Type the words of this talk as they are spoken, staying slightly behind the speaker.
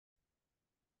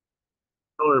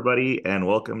Hello, everybody, and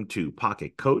welcome to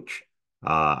Pocket Coach.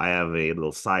 I have a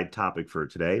little side topic for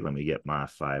today. Let me get my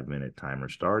 5-minute timer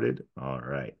started. All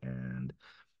right, and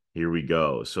here we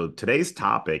go. So today's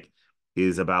topic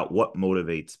is about what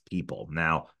motivates people.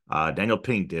 Now, Daniel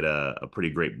Pink did a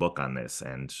pretty great book on this,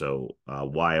 and so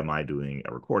why am I doing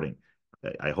a recording?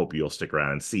 I hope you'll stick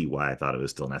around and see why I thought it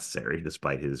was still necessary,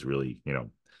 despite his really,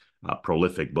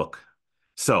 prolific book.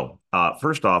 So,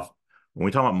 first off, when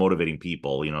we talk about motivating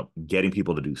people, getting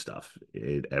people to do stuff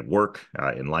at work,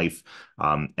 in life,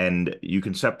 and you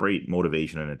can separate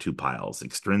motivation into two piles: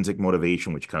 extrinsic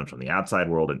motivation, which comes from the outside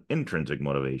world, and intrinsic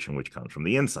motivation, which comes from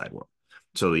the inside world.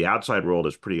 So the outside world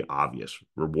is pretty obvious: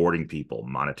 rewarding people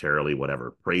monetarily,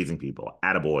 whatever, praising people,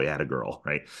 attaboy, attagirl,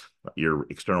 right? Your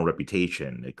external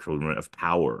reputation, equivalent of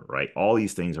power, right? All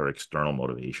these things are external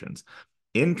motivations.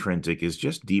 Intrinsic is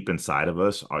just deep inside of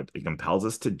us. It compels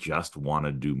us to just want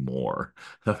to do more.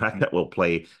 The fact that we'll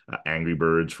play Angry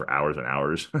Birds for hours and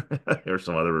hours or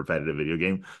some other repetitive video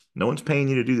game, no one's paying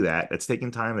you to do that. It's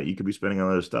taking time that you could be spending on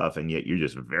other stuff, and yet you're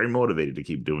just very motivated to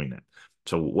keep doing that.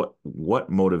 So what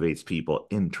motivates people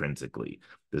intrinsically?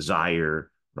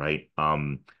 Desire, right?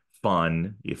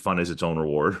 Fun. Fun is its own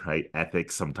reward, right?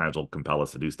 Ethics sometimes will compel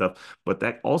us to do stuff, but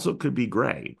that also could be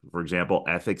gray. For example,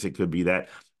 ethics, it could be that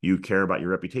you care about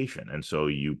your reputation, and so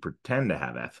you pretend to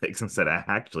have ethics instead of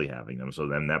actually having them. So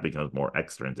then that becomes more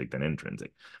extrinsic than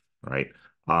intrinsic, right?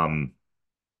 Um,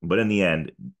 but in the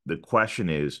end, the question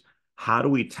is, how do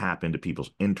we tap into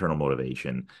people's internal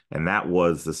motivation? And that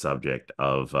was the subject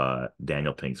of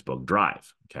Daniel Pink's book,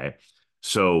 Drive. Okay.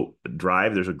 So,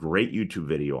 Drive, there's a great YouTube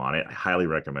video on it. I highly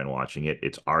recommend watching it.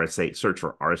 It's RSA, search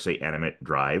for RSA Animate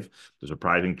Drive: The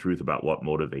Surprising Truth About What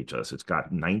Motivates Us. It's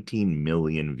got 19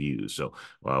 million views. So,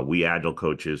 we Agile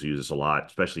coaches use this a lot,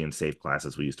 especially in safe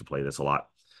classes. We used to play this a lot.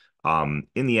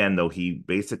 In the end, though, he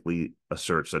basically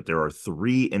asserts that there are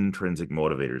three intrinsic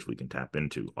motivators we can tap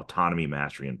into: autonomy,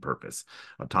 mastery, and purpose.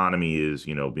 Autonomy is,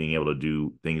 being able to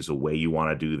do things the way you want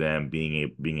to do them,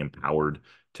 being empowered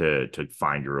to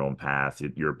find your own path.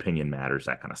 Your opinion matters,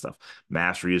 that kind of stuff.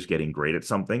 Mastery is getting great at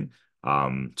something.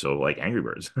 So like Angry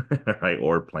Birds, right?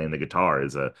 Or playing the guitar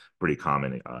is a pretty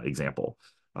common example.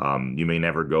 You may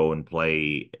never go and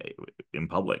play in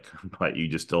public, but you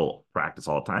just still practice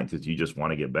all the time because you just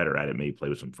want to get better at it. Maybe play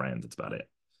with some friends. That's about it.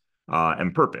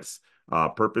 And purpose.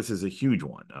 Purpose is a huge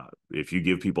one. If you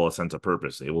give people a sense of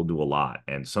purpose, they will do a lot.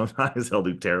 And sometimes they'll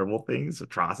do terrible things,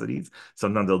 atrocities.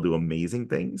 Sometimes they'll do amazing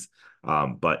things.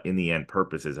 But in the end,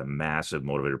 purpose is a massive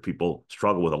motivator. People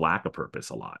struggle with a lack of purpose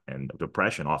a lot, and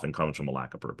depression often comes from a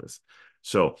lack of purpose.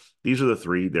 So these are the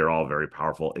three. They're all very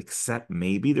powerful, except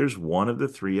maybe there's one of the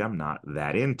three I'm not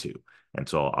that into. And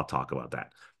so I'll talk about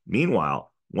that.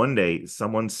 Meanwhile, one day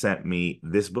someone sent me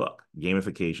this book,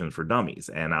 Gamification for Dummies,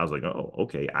 and I was like, oh,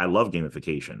 okay, I love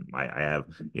gamification. I have,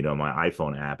 my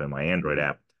iPhone app and my Android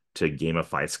app to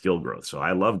gamify skill growth. So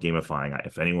I love gamifying.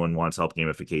 If anyone wants help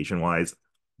gamification wise,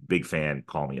 big fan,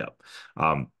 call me up.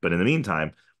 But in the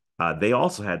meantime, they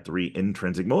also had three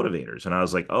intrinsic motivators, and I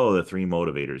was like, oh, the three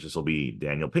motivators, this will be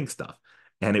Daniel Pink stuff.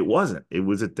 And it wasn't. It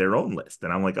was at their own list.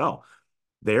 And I'm like, oh,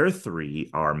 their three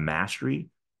are mastery,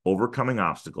 overcoming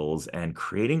obstacles, and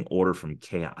creating order from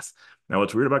chaos. Now,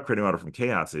 what's weird about creating order from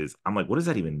chaos is I'm like, what does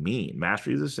that even mean?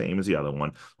 Mastery is the same as the other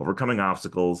one. Overcoming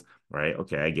obstacles, right?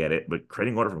 Okay, I get it. But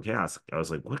creating order from chaos, I was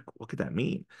like, what could that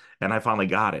mean? And I finally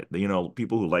got it.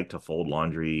 People who like to fold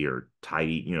laundry or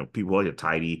tidy, people who like to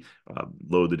tidy,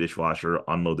 load the dishwasher,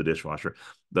 unload the dishwasher.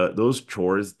 Those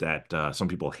chores that some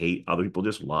people hate, other people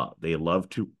just love. They love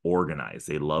to organize.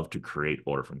 They love to create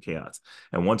order from chaos.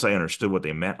 And once I understood what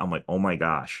they meant, I'm like, oh my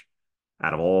gosh,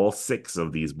 out of all six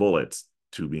of these bullets,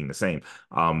 two being the same,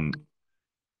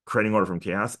 creating order from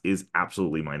chaos is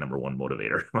absolutely my number one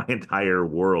motivator. My entire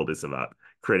world is about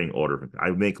creating order. I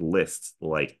make lists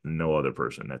like no other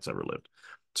person that's ever lived.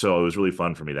 So it was really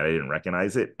fun for me that I didn't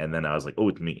recognize it. And then I was like, oh,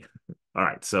 it's me. All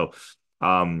right. So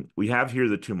we have here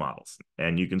the two models,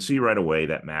 and you can see right away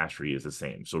that mastery is the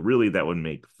same. So really that would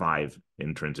make five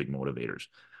intrinsic motivators.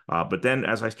 But then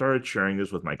as I started sharing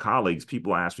this with my colleagues,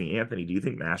 people asked me, Anthony, do you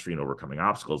think mastery and overcoming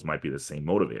obstacles might be the same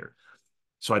motivator?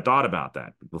 So I thought about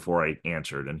that before I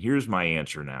answered, and here's my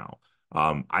answer now.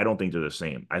 I don't think they're the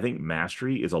same. I think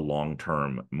mastery is a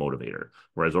long-term motivator,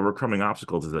 whereas overcoming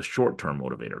obstacles is a short-term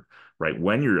motivator, right?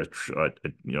 When you're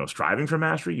striving for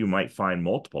mastery, you might find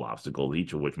multiple obstacles,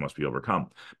 each of which must be overcome.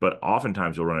 But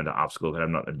oftentimes you'll run into obstacles that have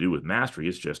nothing to do with mastery.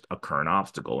 It's just a current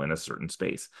obstacle in a certain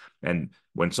space. And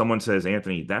when someone says,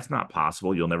 Anthony, that's not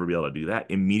possible, you'll never be able to do that,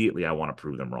 immediately I want to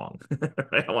prove them wrong.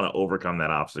 Right? I want to overcome that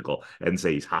obstacle and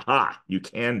say, haha, you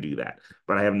can do that.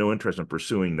 But I have no interest in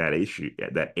pursuing that issue,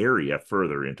 that area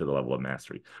further into the level of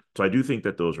mastery. So I do think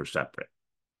that those are separate.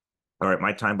 All right,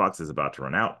 my time box is about to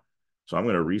run out. So I'm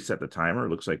going to reset the timer. It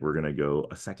looks like we're going to go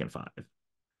a second 5.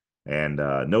 And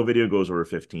no video goes over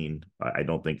 15. I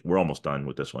don't think we're almost done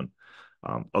with this one.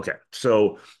 Okay,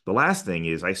 so the last thing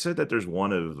is I said that there's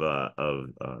one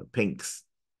of Pink's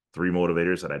 3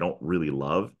 motivators that I don't really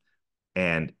love,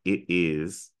 and it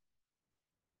is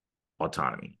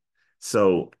autonomy.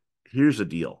 So here's the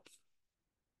deal.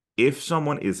 If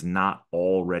someone is not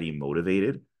already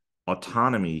motivated,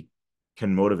 autonomy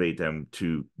can motivate them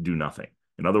to do nothing.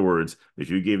 In other words, if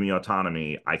you gave me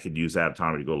autonomy, I could use that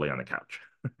autonomy to go lay on the couch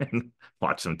and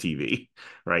watch some TV,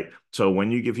 right? So when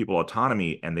you give people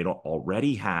autonomy and they don't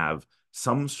already have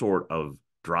some sort of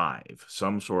drive,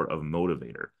 some sort of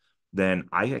motivator, then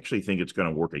I actually think it's going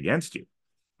to work against you.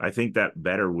 I think that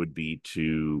better would be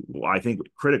I think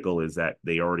critical is that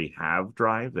they already have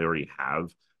drive, they already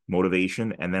have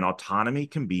motivation, and then autonomy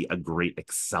can be a great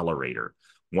accelerator.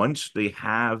 Once they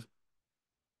have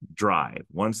drive,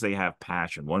 once they have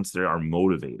passion, once they are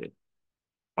motivated,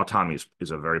 autonomy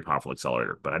is a very powerful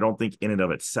accelerator, but I don't think in and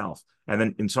of itself. And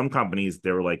then in some companies,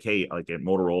 they were like, hey, like at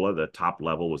Motorola, the top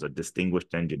level was a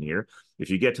distinguished engineer.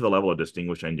 If you get to the level of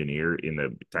distinguished engineer in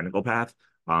the technical path,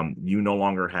 you no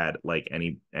longer had like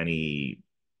anybody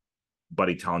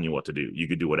telling you what to do. You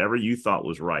could do whatever you thought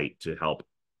was right to help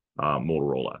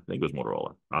Motorola. I think it was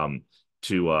Motorola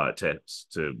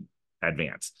to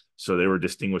advance. So they were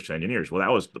distinguished engineers. Well,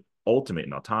 that was the ultimate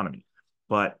in autonomy.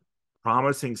 But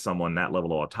promising someone that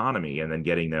level of autonomy and then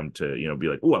getting them to be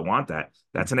like, oh, I want that.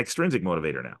 That's an extrinsic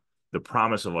motivator now. The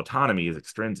promise of autonomy is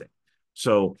extrinsic.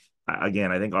 So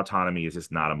again, I think autonomy is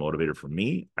just not a motivator for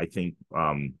me. I think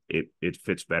it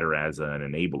fits better as an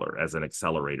enabler, as an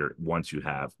accelerator once you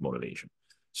have motivation.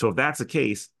 So if that's the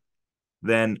case,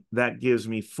 then that gives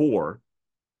me 4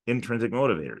 intrinsic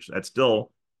motivators. That's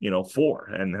still 4,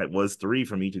 and it was 3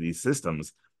 from each of these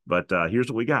systems. But here's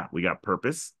what we got. We got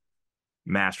purpose,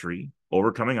 mastery,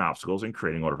 overcoming obstacles, and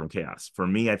creating order from chaos. For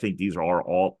me, I think these are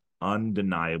all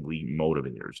undeniably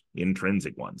motivators,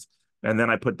 intrinsic ones. And then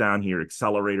I put down here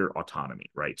accelerator, autonomy,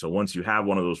 right? So once you have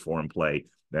one of those 4 in play,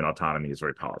 then autonomy is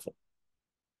very powerful.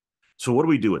 So what do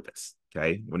we do with this?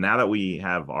 Okay, well, now that we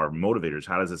have our motivators,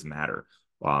 how does this matter?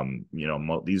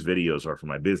 These videos are for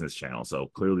my business channel, so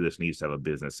clearly this needs to have a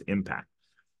business impact.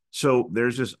 So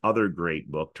there's this other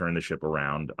great book, Turn the Ship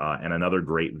Around, and another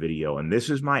great video. And this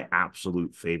is my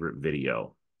absolute favorite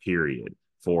video, period,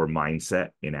 for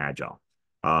mindset in Agile.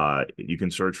 You can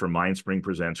search for Mindspring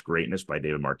Presents Greatness by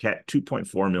David Marquette,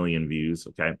 2.4 million views,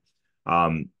 okay?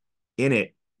 In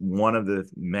it, one of the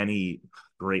many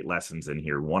great lessons in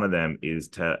here, one of them is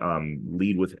to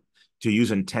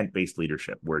use intent-based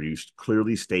leadership, where you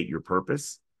clearly state your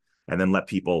purpose and then let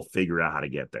people figure out how to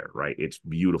get there, right? It's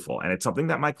beautiful. And it's something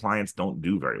that my clients don't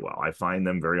do very well. I find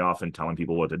them very often telling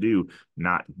people what to do,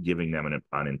 not giving them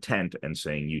an intent and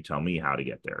saying, you tell me how to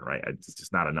get there, right? It's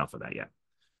just not enough of that yet.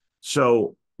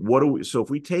 So if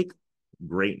we take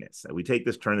greatness, we take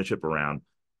this turn the ship around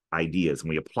ideas and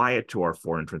we apply it to our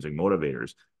 4 intrinsic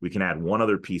motivators, we can add one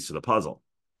other piece to the puzzle.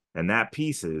 And that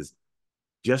piece is,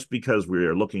 just because we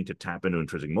are looking to tap into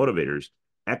intrinsic motivators,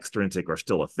 extrinsic are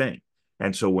still a thing.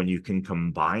 And so when you can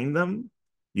combine them,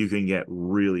 you can get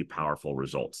really powerful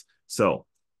results. So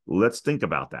let's think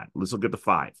about that. Let's look at the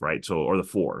 5, right? So, or the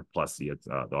 4 plus the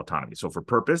autonomy. So for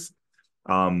purpose,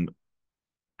 do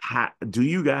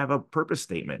you have a purpose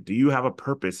statement? Do you have a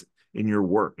purpose in your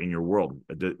work, in your world?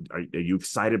 Are you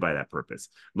excited by that purpose?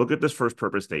 Look at this first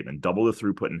purpose statement: double the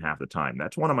throughput in half the time.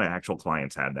 That's one of my actual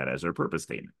clients had that as their purpose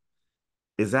statement.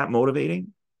 Is that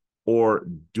motivating? Or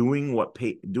doing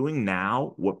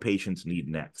now what patients need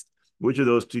next? Which of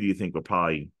those 2 do you think will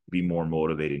probably be more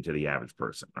motivating to the average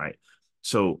person, right?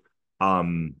 So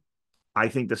I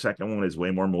think the second one is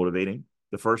way more motivating.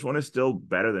 The first one is still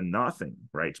better than nothing,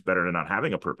 right? It's better than not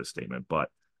having a purpose statement, but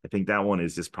I think that one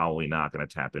is just probably not going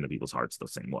to tap into people's hearts the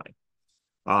same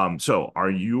way. So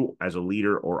are you as a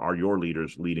leader, or are your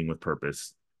leaders leading with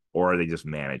purpose, or are they just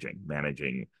managing,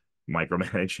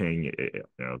 micromanaging?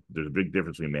 There's a big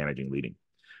difference between managing and leading.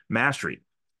 Mastery.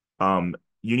 You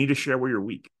need to share where you're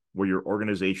weak, where your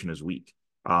organization is weak.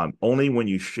 Only when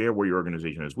you share where your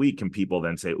organization is weak can people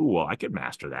then say, oh, well, I could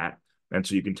master that. And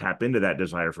so you can tap into that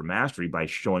desire for mastery by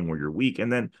showing where you're weak.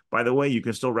 And then, by the way, you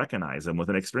can still recognize them with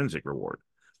an extrinsic reward.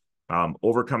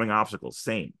 Overcoming obstacles,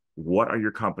 same. What are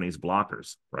your company's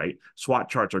blockers, right? SWOT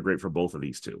charts are great for both of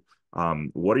these two.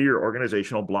 What are your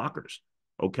organizational blockers?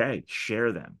 Okay,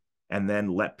 share them. And then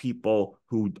let people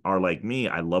who are like me,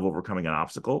 I love overcoming an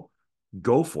obstacle,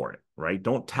 go for it, right?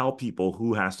 Don't tell people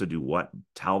who has to do what.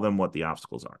 Tell them what the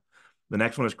obstacles are. The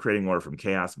next one is creating order from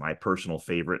chaos, my personal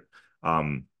favorite.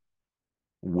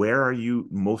 Where are you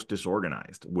most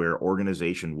disorganized? Where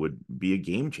organization would be a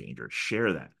game changer?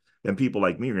 Share that. Then people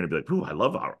like me are going to be like, "Ooh, I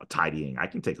love tidying. I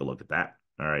can take a look at that."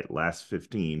 All right, last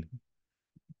 15,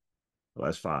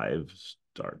 last five,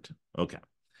 start. Okay.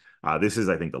 This is,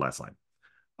 I think, the last line.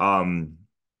 Um,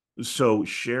 so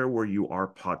share where you are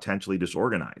potentially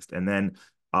disorganized, and then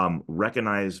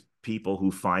recognize people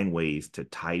who find ways to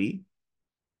tidy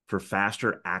for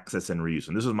faster access and reuse.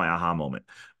 And this is my aha moment.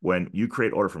 When you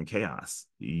create order from chaos,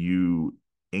 you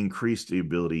increase the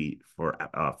ability for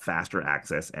faster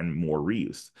access and more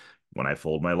reuse. When I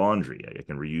fold my laundry, I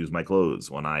can reuse my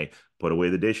clothes. When I put away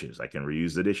the dishes, I can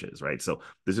reuse the dishes, right? So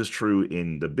this is true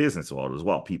in the business world as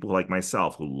well. People like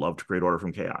myself who love to create order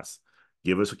from chaos,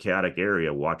 give us a chaotic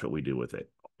area, watch what we do with it.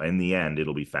 In the end,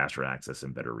 it'll be faster access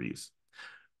and better reuse.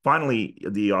 Finally,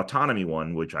 the autonomy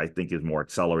one, which I think is more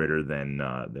accelerator than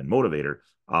motivator,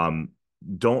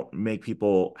 don't make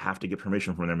people have to get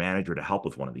permission from their manager to help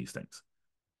with one of these things.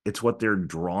 It's what they're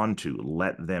drawn to.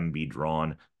 Let them be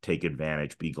drawn, take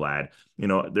advantage, be glad.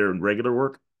 Their regular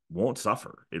work won't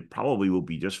suffer. It probably will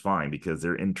be just fine because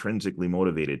they're intrinsically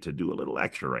motivated to do a little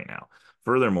extra right now.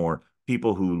 Furthermore,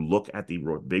 people who look at the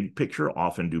big picture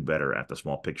often do better at the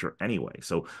small picture anyway.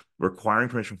 So requiring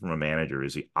permission from a manager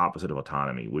is the opposite of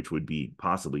autonomy, which would be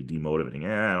possibly demotivating.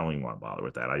 I don't even want to bother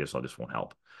with that. I just won't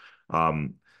help.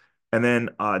 And then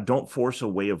don't force a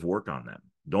way of work on them.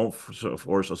 Don't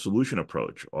force a solution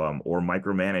approach or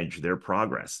micromanage their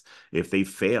progress. If they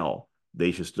fail,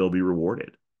 they should still be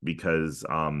rewarded because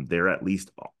they're at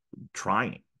least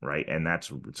trying, right? And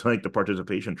it's like the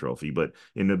participation trophy, but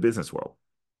in the business world.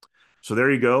 So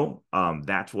there you go.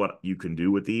 That's what you can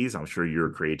do with these. I'm sure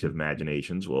your creative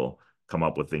imaginations will come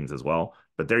up with things as well.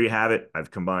 But there you have it.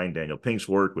 I've combined Daniel Pink's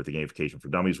work with the Gamification for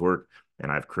Dummies work,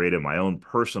 and I've created my own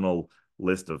personal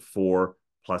list of 4+1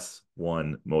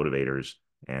 motivators.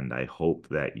 And I hope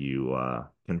that you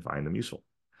can find them useful.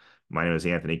 My name is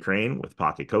Anthony Crane with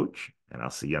Pocket Coach, and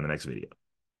I'll see you on the next video.